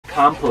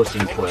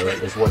composting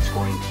toilet is what's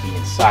going to be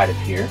inside of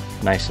here.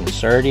 Nice and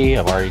sturdy.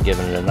 I've already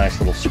given it a nice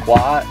little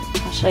squat.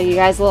 I'll show you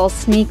guys a little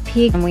sneak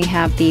peek. And we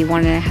have the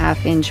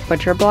 1.5 inch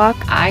butcher block.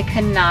 I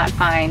could not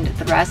find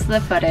the rest of the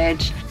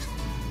footage.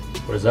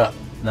 What is up?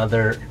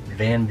 Another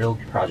van build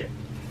project.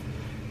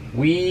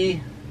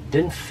 We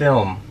didn't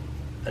film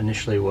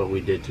initially what we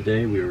did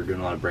today. We were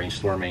doing a lot of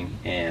brainstorming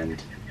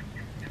and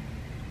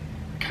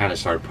kind of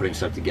started putting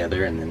stuff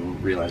together and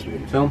then realized we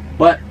didn't film.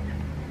 But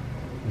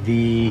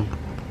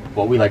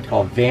what we like to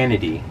call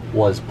Vanity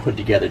was put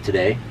together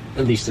today.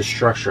 At least the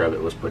structure of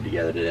it was put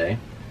together today.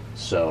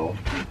 So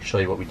I'll show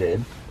you what we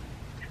did.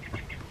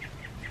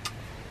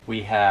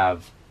 We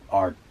have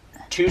our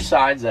two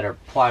sides that are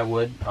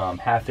plywood,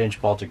 1/2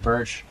 inch Baltic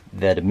birch.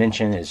 The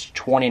dimension is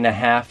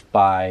 20.5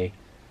 by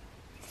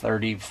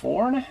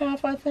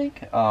 34.5, I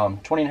think.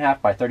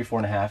 20.5 by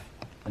 34.5,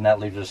 and that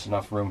leaves us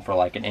enough room for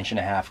like an 1.5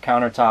 inch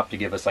countertop to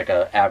give us like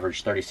an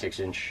average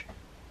 36-inch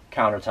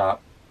countertop.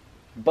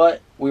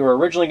 But we were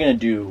originally going to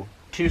do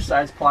two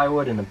sides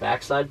plywood and the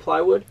back side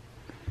plywood,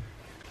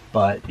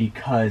 but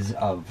because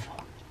of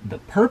the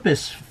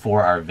purpose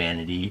for our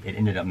vanity, it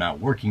ended up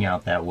not working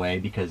out that way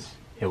because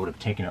it would have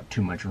taken up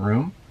too much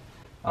room.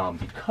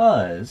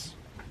 Because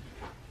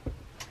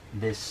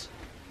this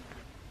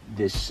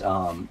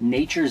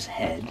Nature's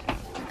Head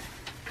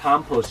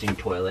composting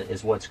toilet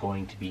is what's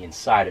going to be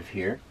inside of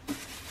here.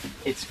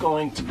 It's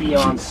going to be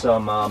on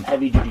some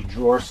heavy-duty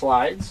drawer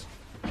slides,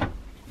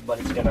 but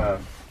it's gonna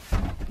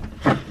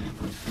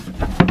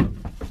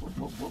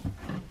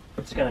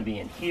be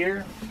in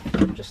here,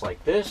 just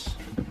like this.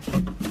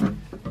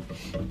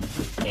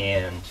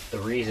 And the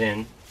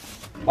reason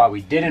why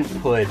we didn't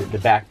put the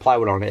back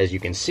plywood on it, as you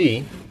can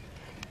see,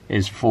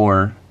 is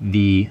for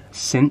the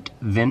scent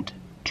vent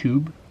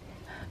tube.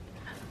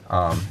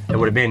 It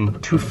would have been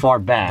too far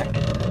back.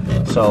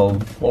 So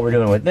what we're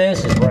doing with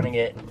this is running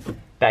it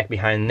back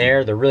behind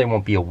there. There really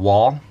won't be a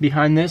wall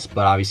behind this,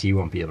 but obviously you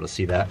won't be able to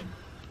see that.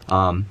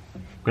 I'm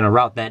gonna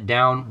route that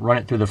down, run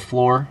it through the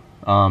floor,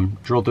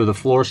 drill through the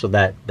floor so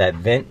that that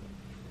vent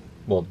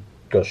will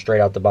go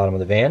straight out the bottom of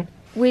the van.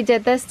 We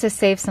did this to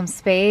save some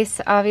space,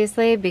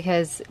 obviously,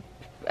 because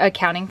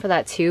accounting for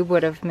that tube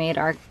would have made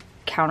our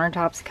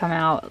countertops come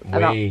out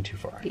way too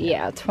far.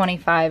 Yeah,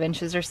 25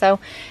 inches or so.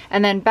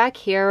 And then back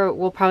here,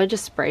 we'll probably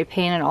just spray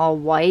paint it all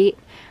white.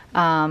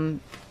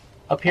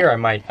 Up here, I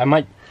might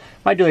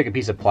do like a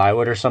piece of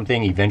plywood or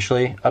something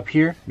eventually up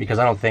here, because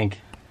I don't think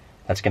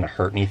that's gonna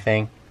hurt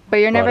anything. But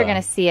you're never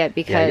gonna see it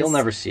because yeah, you'll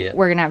never see it.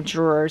 We're gonna have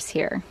drawers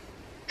here.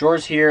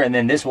 Drawers here, and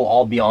then this will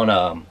all be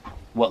on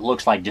what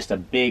looks like just a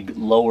big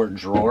lower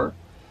drawer.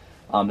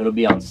 It'll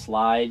be on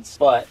slides.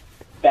 But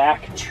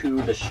back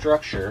to the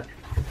structure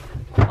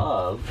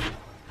of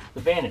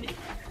the vanity.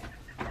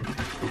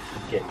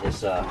 Get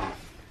this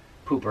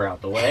pooper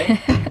out the way.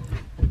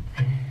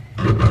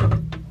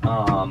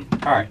 All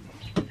right.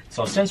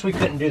 So since we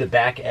couldn't do the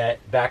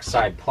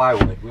backside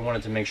plywood, we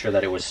wanted to make sure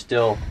that it was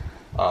still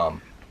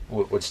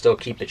would still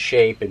keep its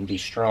shape and be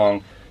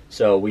strong.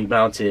 So we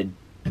mounted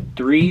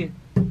three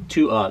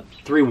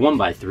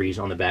 1x3s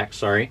on the back.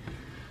 Sorry.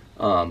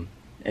 And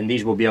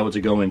these will be able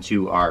to go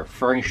into our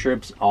furring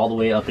strips all the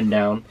way up and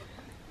down.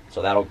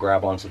 So that'll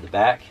grab onto the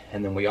back.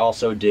 And then we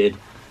also did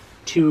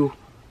two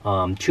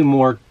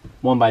more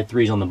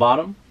 1x3s on the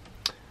bottom,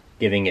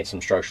 giving it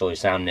some structural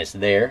soundness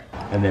there.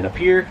 And then up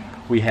here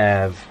we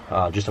have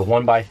just a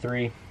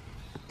 1x3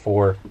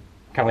 for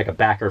kind of like a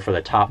backer for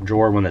the top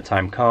drawer when the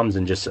time comes,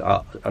 and just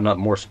enough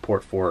more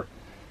support for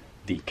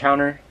the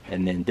counter.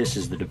 And then this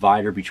is the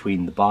divider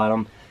between the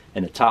bottom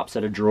and the top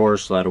set of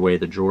drawers, so that way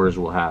the drawers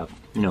will have,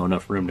 you know,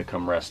 enough room to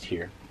come rest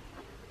here.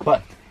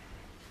 But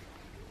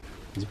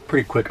it's a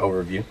pretty quick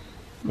overview.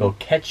 We'll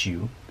catch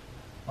you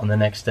on the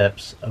next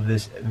steps of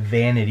this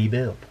vanity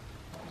build.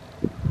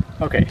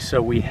 Okay,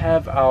 so we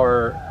have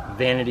our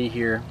vanity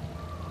here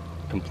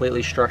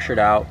completely structured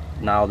out.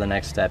 Now the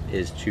next step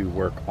is to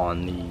work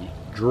on the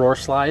drawer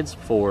slides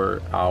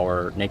for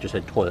our Nature's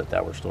Head toilet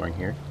that we're storing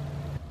here.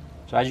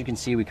 So as you can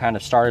see, we kind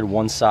of started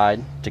one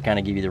side to kind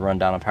of give you the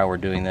rundown of how we're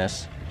doing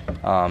this.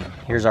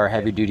 Here's our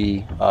heavy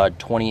duty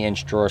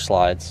 20-inch drawer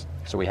slides.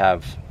 So we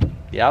have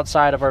the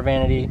outside of our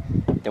vanity,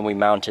 then we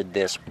mounted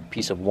this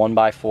piece of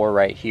 1x4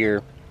 right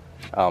here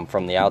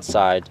from the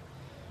outside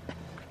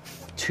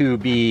to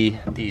be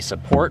the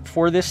support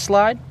for this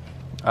slide.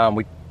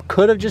 We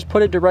could have just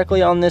put it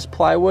directly on this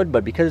plywood,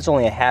 but because it's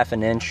only a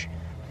 1/2 inch,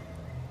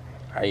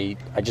 I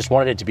just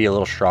wanted it to be a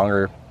little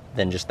stronger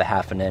than just the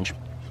 1/2 inch.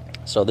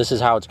 So this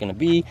is how it's going to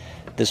be.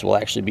 This will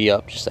actually be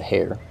up just a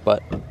hair,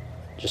 but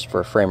just for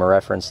a frame of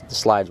reference, the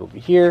slides will be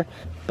here.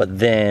 But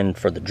then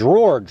for the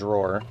drawer,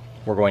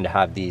 we're going to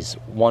have these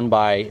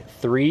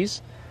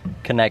 1x3s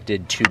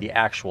connected to the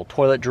actual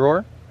toilet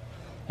drawer,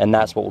 and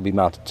that's what will be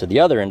mounted to the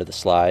other end of the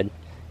slide.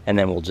 And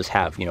then we'll just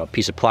have, you know, a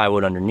piece of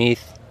plywood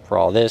underneath for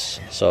all this,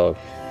 so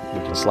we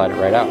can slide it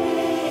right out.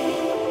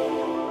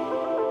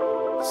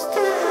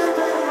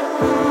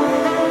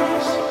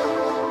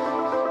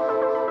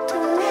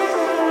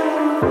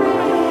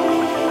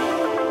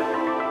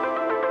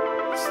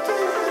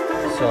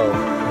 So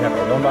we have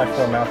our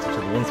 1x4 mounted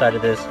to the inside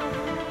of this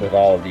with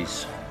all of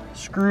these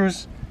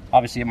screws.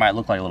 Obviously it might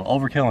look like a little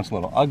overkill and it's a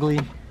little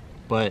ugly,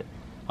 but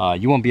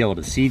you won't be able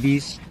to see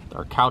these.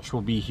 Our couch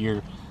will be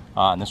here,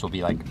 and this will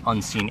be like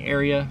unseen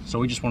area. So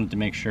we just wanted to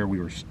make sure we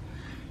were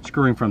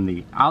screwing from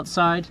the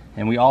outside,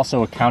 and we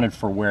also accounted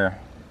for where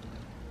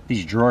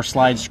these drawer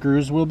slide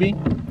screws will be.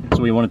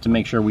 So we wanted to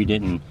make sure we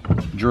didn't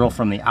drill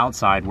from the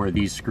outside where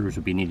these screws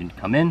would be needing to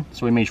come in.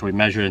 So we made sure we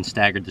measured and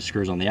staggered the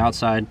screws on the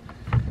outside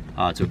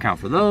to account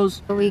for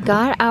those. We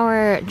got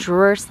our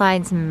drawer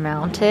slides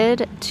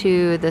mounted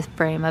to the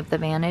frame of the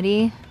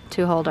Vanity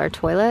to hold our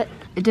toilet.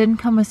 It didn't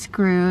come with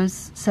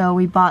screws, so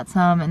we bought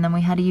some, and then we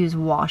had to use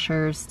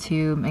washers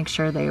to make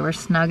sure they were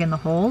snug in the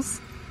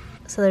holes.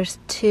 So there's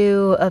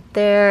 2 up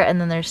there, and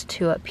then there's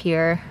 2 up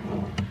here.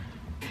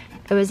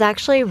 It was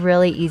actually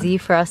really easy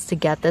for us to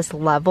get this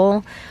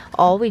level.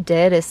 All we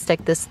did is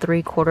stick this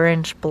 3/4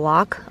 inch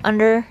block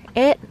under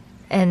it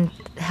and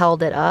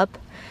held it up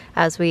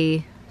as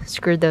we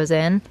screwed those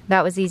in.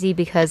 That was easy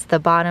because the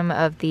bottom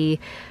of the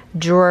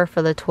drawer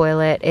for the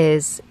toilet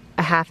is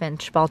a 1/2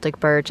 inch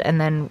Baltic birch,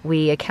 and then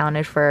we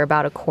accounted for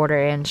about a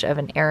 1/4 inch of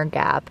an air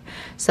gap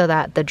so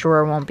that the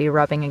drawer won't be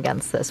rubbing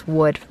against this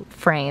wood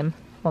frame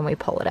when we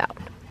pull it out.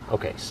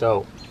 Okay,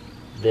 so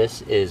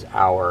this is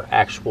our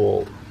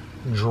actual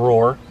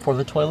drawer for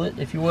the toilet,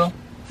 if you will.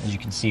 As you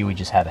can see, we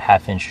just have a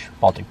 1/2 inch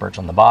Baltic birch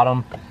on the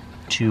bottom,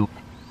 2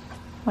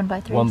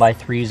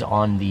 1x3s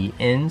on the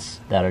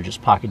ends that are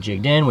just pocket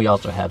jigged in. We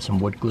also have some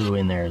wood glue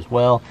in there as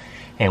well,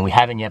 and we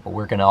haven't yet, but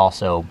we're gonna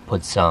also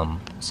put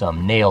some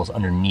nails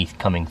underneath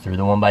coming through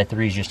the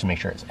 1x3s just to make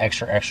sure it's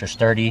extra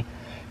sturdy,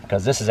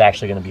 because this is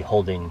actually gonna be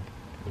holding,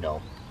 you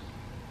know,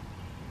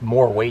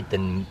 more weight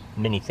than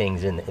many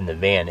things in the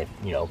van. If,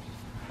 you know,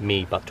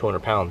 me, about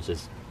 200 pounds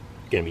is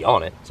gonna be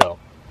on it, so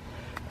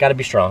gotta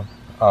be strong.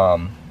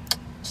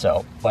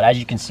 But as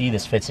you can see,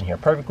 this fits in here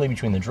perfectly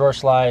between the drawer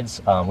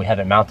slides. We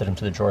haven't mounted them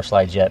to the drawer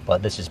slides yet,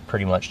 but this is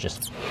pretty much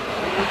just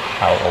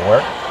how it will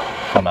work.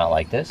 Come out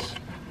like this.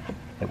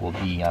 It will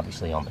be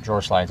obviously on the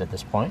drawer slides at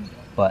this point,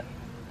 but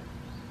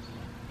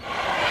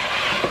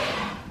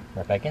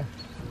right back in.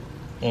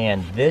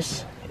 And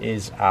this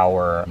is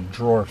our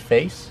drawer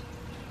face.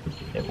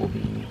 It will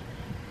be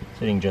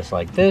sitting just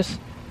like this.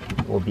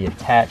 It will be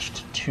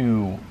attached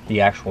to the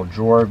actual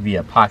drawer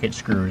via pocket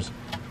screws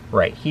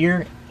right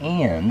here,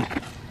 and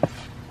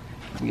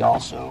we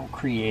also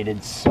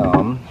created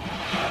some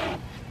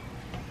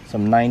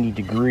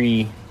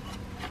 90-degree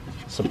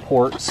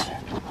supports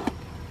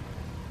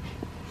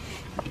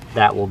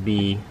that will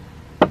be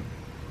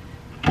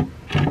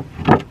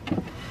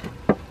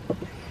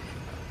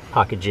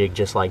pocket jig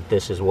just like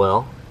this as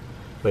well.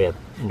 We have,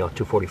 you know,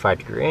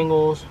 245-degree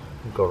angles.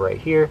 We'll go right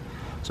here.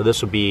 So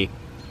this will be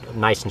a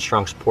nice and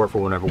strong support for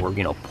whenever we're,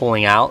 you know,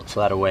 pulling out,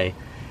 so that way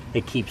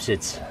it keeps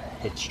its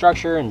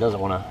structure and doesn't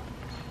want to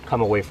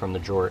come away from the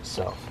drawer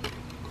itself.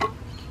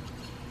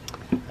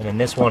 And then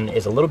this one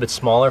is a little bit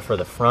smaller for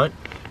the front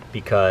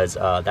because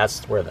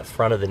that's where the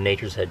front of the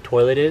Nature's Head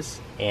toilet is,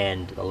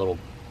 and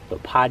the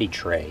potty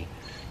tray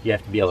you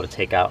have to be able to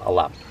take out a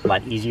lot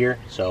easier.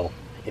 So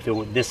if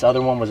this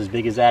other one was as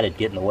big as that, it'd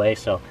get in the way.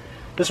 So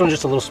this one's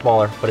just a little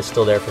smaller, but it's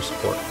still there for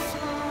support.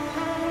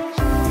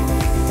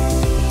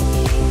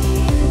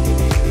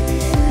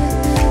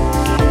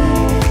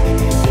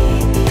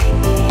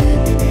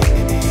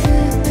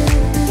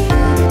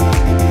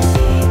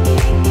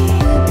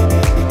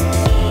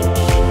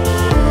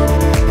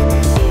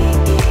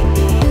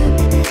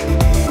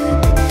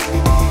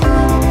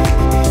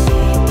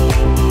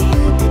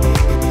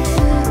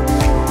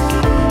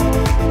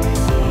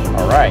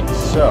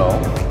 So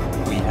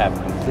we have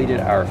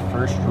completed our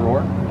first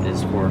drawer. It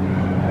is for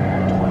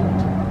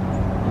toilet,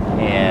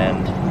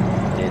 and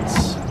it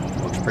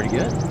looks pretty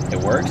good. It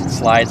works. It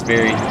slides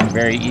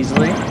very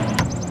easily.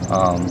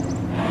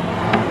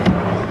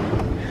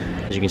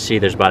 As you can see,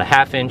 there's about a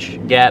 1/2 inch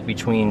gap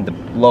between the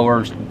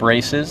lower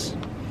braces,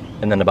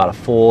 and then about a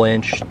full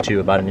inch to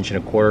about 1.25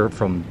 inches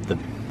from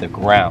the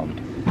ground.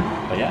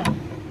 But yeah,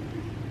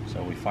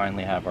 so we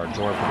finally have our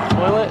drawer for the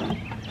toilet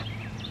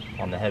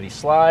on the heavy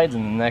slides,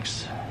 and the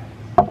next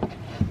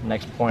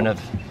point of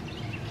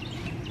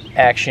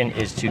action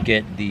is to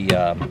get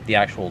the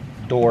actual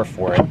door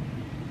for it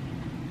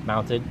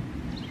mounted,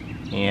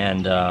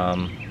 and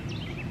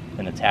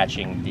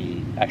attaching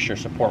the extra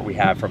support we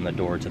have from the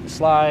door to the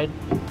slide,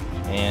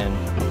 and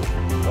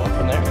going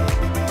from there.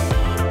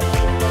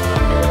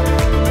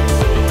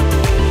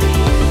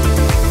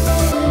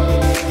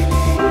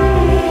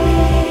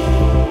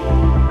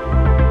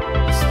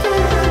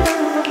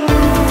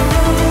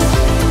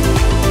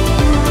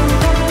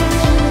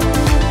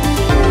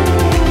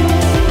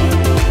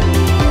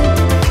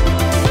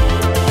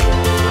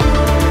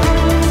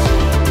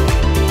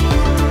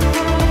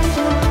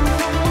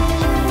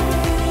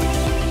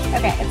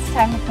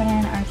 Time to put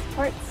in our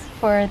supports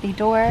for the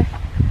door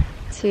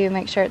to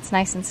make sure it's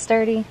nice and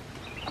sturdy.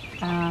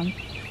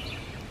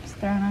 Just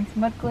throwing on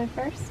some wood glue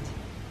first.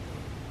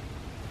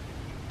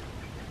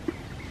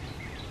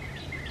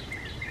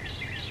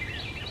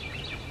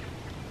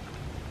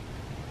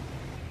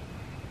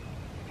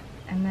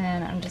 And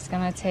then I'm just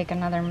gonna take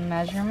another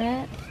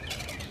measurement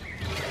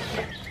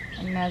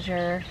and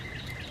measure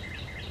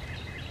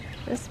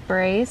this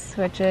brace,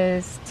 which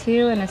is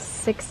 2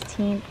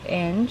 1/16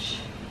 inch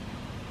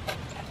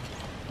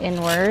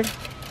inward.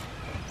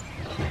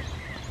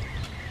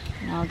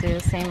 And I'll do the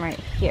same right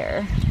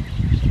here.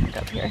 Back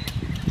up here.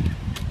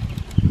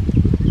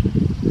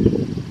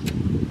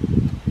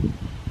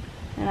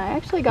 And I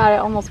actually got it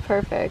almost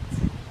perfect.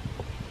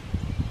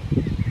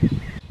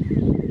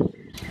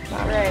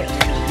 All right.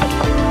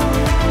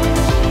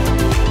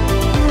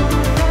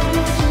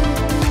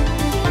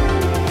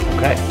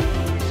 Okay,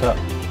 so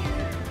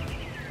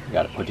we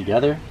got it put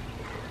together.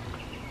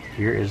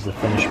 Here is the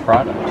finished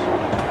product.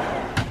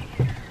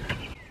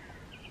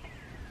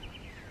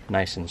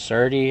 Nice and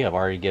sturdy. I've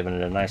already given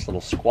it a nice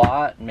little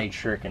squat, made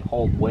sure it can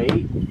hold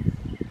weight.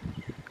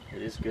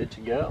 It is good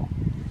to go.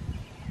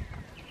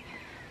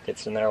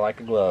 Gets in there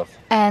like a glove.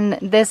 And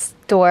this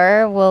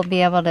door will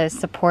be able to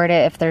support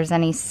it if there's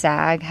any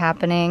sag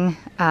happening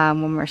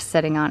when we're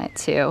sitting on it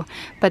too.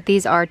 But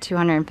these are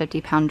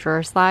 250-pound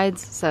drawer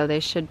slides, so they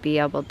should be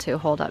able to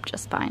hold up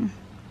just fine.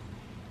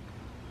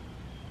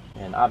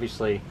 And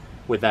obviously,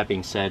 with that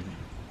being said,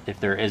 if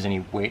there is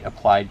any weight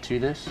applied to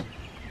this,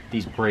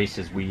 these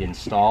braces we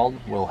installed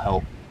will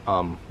help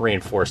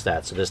reinforce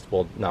that, so this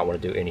will not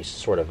want to do any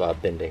sort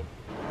of bending.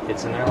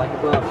 Gets in there like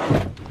a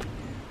glove.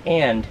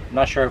 And I'm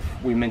not sure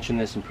if we mentioned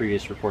this in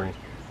previous recordings,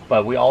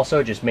 but we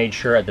also just made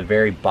sure at the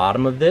very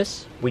bottom of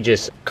this, we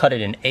just cut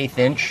it an 1/8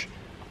 inch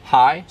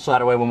high, so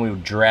that way when we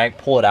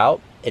pull it out,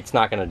 it's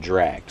not gonna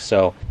drag.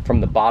 So from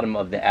the bottom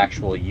of the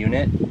actual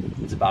unit,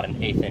 it's about an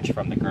 1/8 inch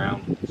from the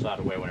ground, so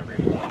that way whenever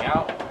you're pulling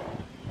out,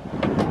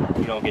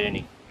 you don't get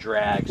any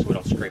drag, so we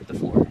don't scrape the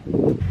floor.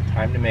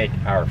 Time to make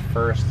our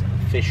first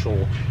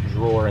official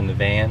drawer in the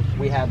van.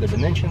 We have the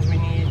dimensions we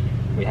need.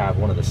 We have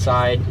one of the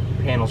side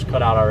panels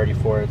cut out already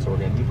for it, so we're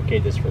going to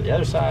duplicate this for the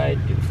other side,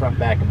 do the front,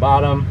 back, and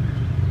bottom.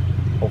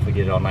 Hopefully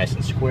get it all nice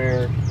and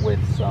square with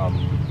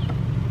some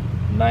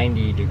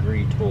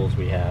 90-degree tools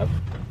we have.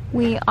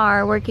 We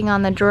are working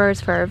on the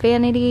drawers for our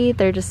vanity.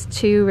 They're just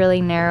 2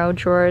 really narrow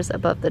drawers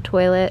above the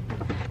toilet.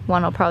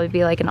 One will probably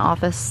be like an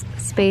office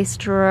space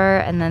drawer,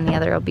 and then the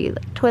other will be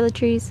like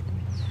toiletries.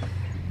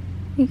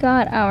 We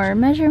got our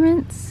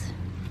measurements.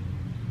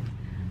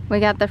 We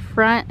got the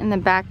front and the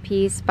back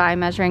piece by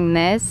measuring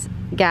this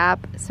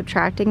gap,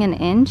 subtracting 1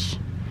 inch.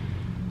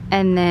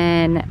 And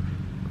then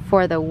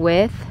for the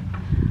width,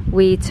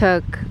 we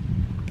took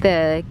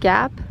the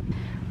gap,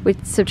 we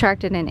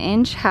subtracted 1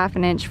 inch,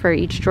 1/2 inch for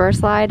each drawer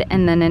slide,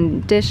 and then an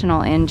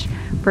additional inch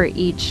for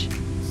each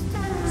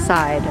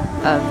side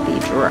of the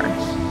drawer.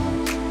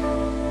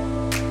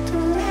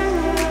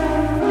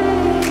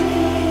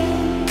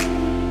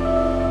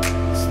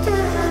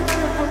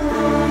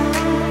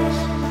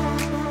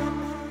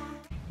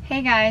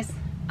 Hey guys,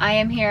 I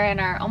am here in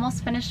our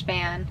almost finished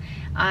van.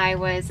 I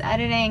was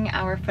editing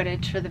our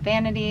footage for the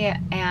vanity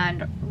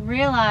and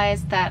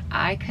realized that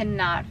I could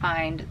not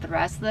find the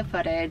rest of the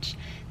footage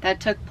that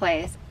took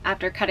place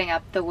after cutting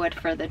up the wood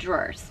for the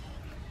drawers.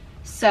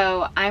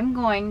 So I'm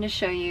going to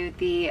show you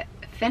the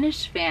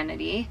finished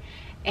vanity,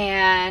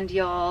 and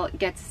you'll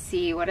get to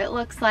see what it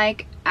looks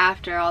like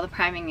after all the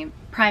priming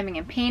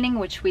and painting,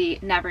 which we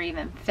never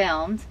even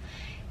filmed.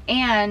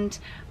 And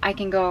I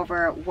can go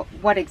over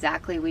what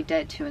exactly we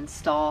did to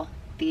install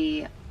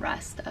the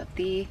rest of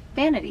the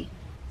vanity.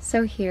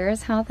 So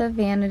here's how the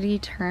vanity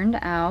turned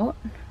out.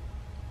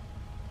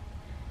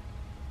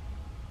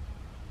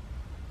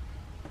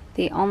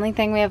 The only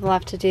thing we have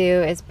left to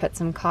do is put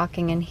some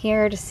caulking in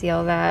here to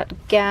seal that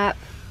gap.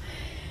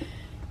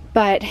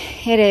 But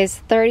it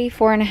is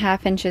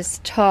 34.5 inches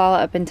tall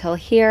up until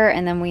here,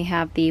 and then we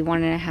have the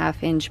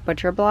 1.5 inch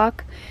butcher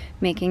block,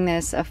 making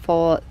this a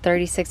full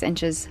 36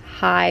 inches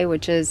high,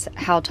 which is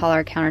how tall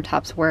our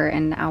countertops were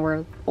in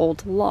our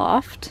old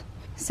loft.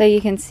 So you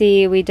can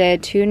see we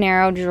did 2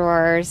 narrow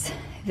drawers.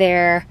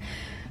 They're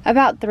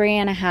about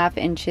 3.5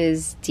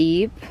 inches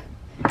deep.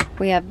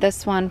 We have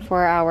this one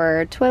for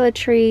our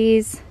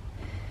toiletries.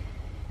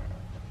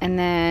 And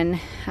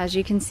then, as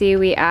you can see,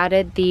 we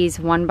added these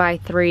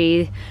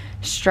 1x3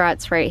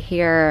 struts right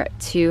here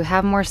to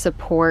have more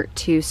support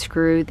to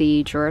screw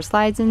the drawer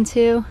slides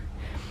into.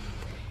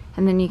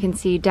 And then you can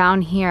see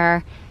down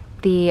here,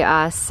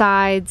 the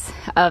sides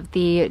of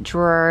the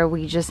drawer,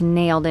 we just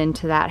nailed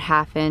into that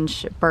 1/2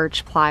 inch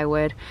birch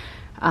plywood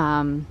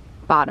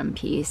bottom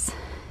piece.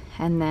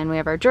 And then we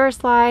have our drawer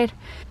slide.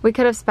 We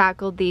could have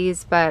spackled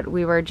these, but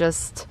we were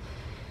just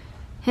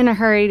in a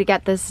hurry to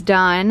get this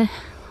done.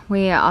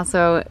 We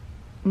also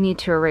need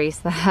to erase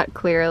that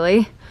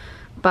clearly,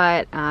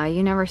 but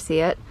you never see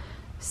it.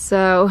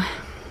 So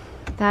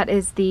that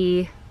is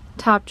the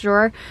top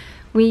drawer.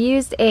 We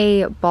used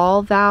a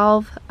ball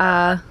valve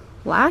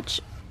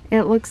latch.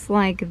 It looks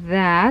like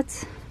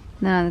that.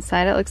 Then on the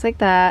side it looks like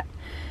that.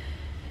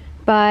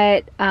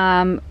 But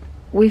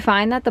we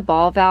find that the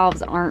ball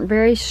valves aren't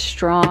very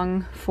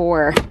strong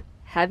for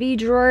heavy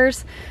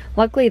drawers.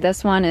 Luckily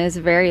this one is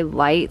very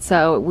light,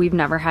 so we've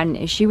never had an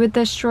issue with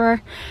this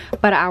drawer.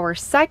 But our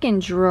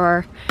second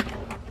drawer,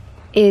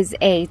 is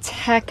a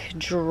tech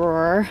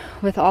drawer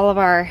with all of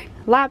our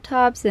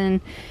laptops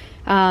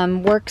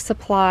and work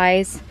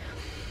supplies.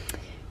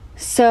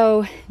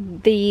 So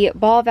the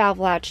ball valve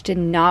latch did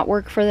not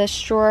work for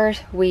this drawer.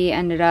 We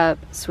ended up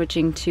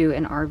switching to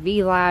an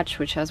RV latch,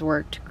 which has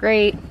worked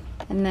great.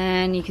 And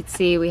then you can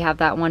see we have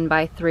that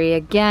 1x3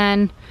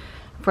 again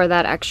for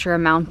that extra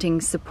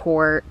mounting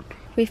support.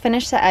 We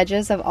finished the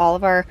edges of all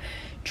of our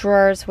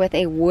drawers with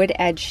a wood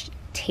edge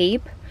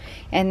tape,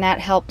 and that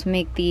helped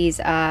make these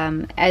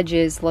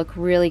edges look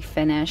really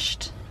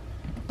finished.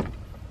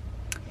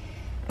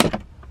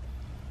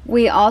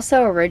 We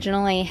also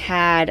originally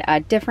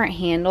had different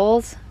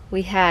handles.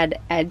 We had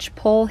edge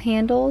pull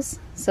handles,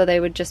 so they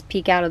would just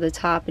peek out of the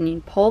top and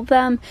you'd pull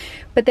them,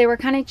 but they were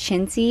kind of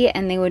chintzy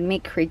and they would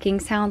make creaking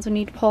sounds when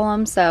you'd pull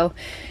them, so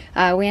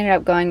we ended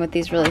up going with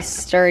these really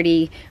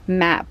sturdy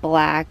matte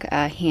black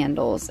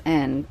handles,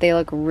 and they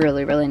look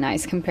really, really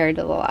nice compared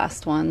to the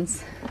last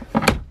ones.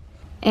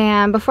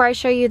 And before I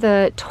show you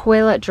the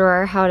toilet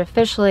drawer, how it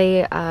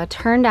officially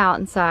turned out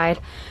inside,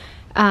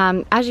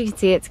 as you can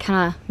see, it's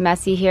kind of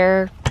messy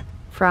here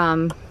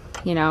from,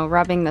 you know,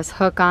 rubbing this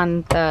hook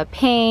on the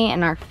paint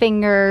and our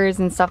fingers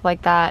and stuff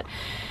like that.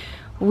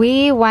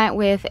 We went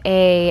with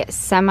a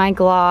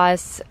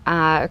semi-gloss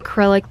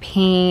acrylic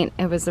paint.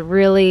 It was a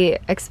really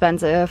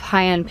expensive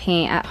high-end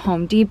paint at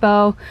Home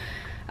Depot.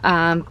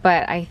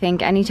 But I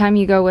think anytime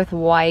you go with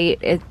white,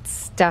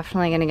 it's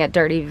definitely going to get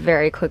dirty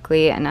very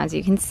quickly. And as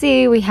you can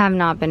see, we have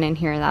not been in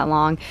here that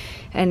long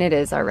and it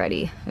is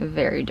already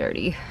very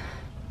dirty,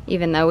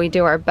 even though we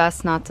do our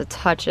best not to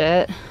touch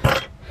it.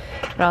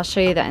 But I'll show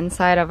you the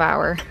inside of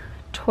our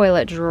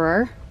toilet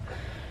drawer.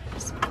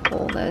 Just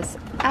pull this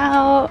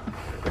out.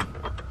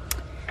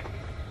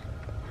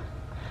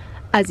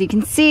 As you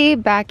can see,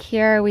 back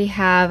here we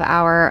have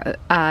our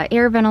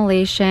air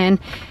ventilation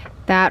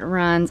that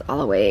runs all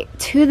the way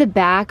to the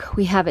back.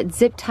 We have it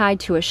zip tied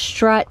to a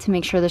strut to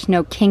make sure there's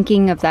no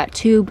kinking of that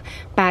tube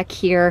back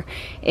here.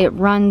 It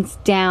runs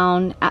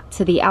down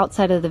to the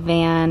outside of the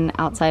van,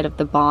 outside of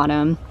the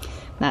bottom.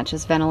 That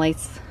just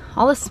ventilates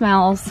all the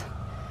smells.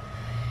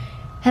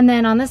 And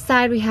then on this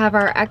side we have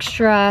our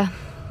extra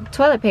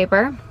toilet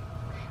paper,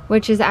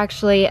 which is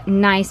actually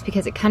nice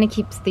because it kind of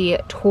keeps the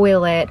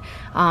toilet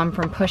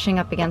from pushing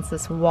up against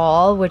this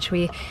wall, which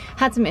we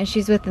had some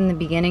issues with in the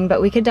beginning,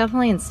 but we could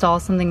definitely install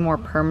something more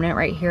permanent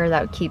right here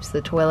that keeps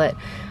the toilet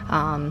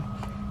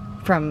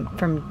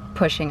from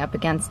pushing up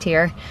against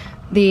here.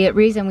 The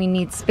reason we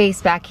need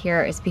space back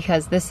here is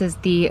because this is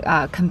the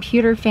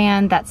computer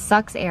fan that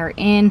sucks air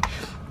in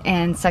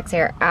and sucks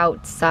air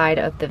outside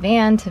of the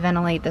van to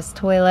ventilate this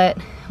toilet.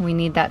 We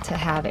need that to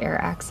have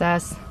air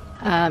access.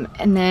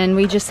 And then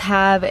we just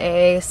have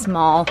a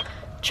small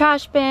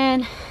trash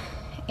bin,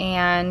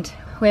 and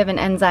we have an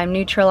enzyme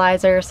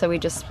neutralizer, so we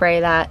just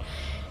spray that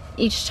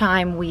each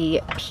time we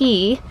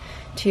pee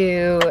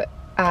to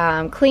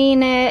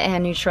clean it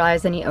and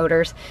neutralize any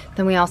odors.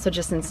 Then we also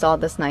just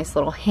installed this nice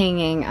little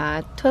hanging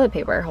toilet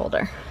paper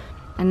holder.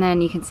 And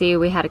then you can see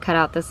we had to cut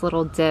out this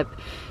little dip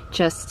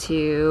just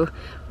to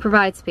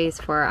provide space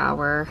for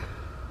our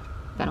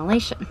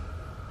ventilation.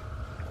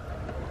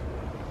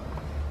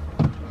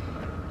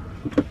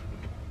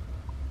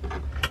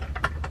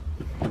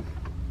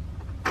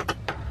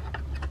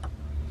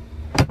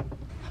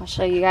 I'll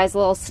show you guys a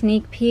little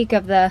sneak peek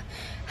of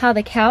how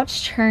the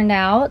couch turned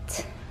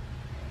out.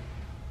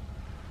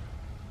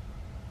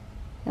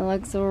 It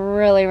looks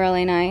really,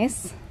 really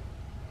nice.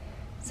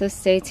 So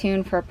stay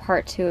tuned for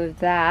part 2 of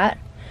that.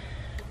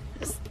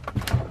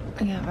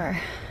 We have our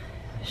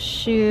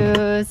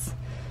shoes.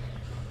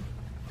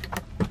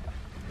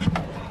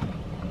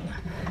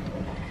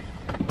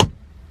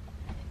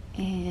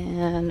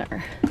 And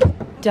our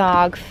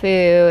dog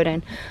food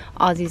and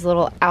Aussie's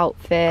little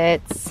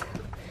outfits.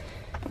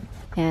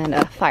 And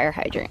a fire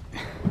hydrant.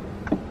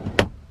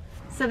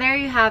 So there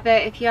you have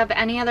it. If you have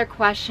any other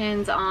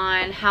questions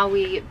on how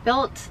we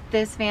built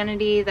this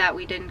vanity that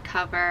we didn't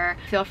cover,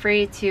 feel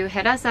free to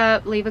hit us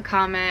up, leave a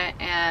comment,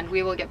 and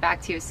we will get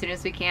back to you as soon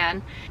as we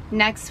can.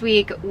 Next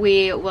week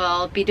we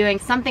will be doing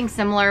something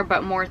similar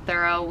but more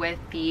thorough with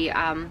the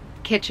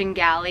kitchen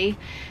galley.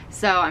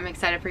 So I'm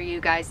excited for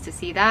you guys to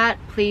see that.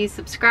 Please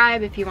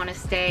subscribe if you want to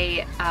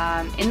stay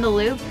in the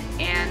loop,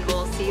 and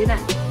we'll see you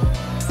then.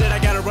 I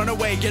gotta run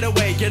away, get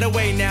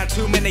away now.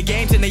 Too many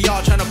games and they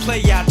all trying to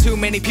play out. Too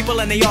many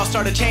people and they all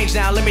start to change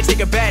now. Let me take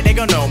a bet, they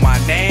gon' know my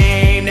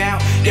name now.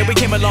 Yeah, we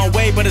came a long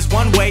way, but it's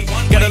one way.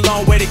 Got a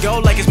long way to go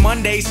like it's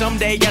Monday.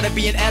 Someday gotta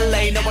be in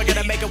LA. No, I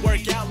gotta make it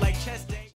work out like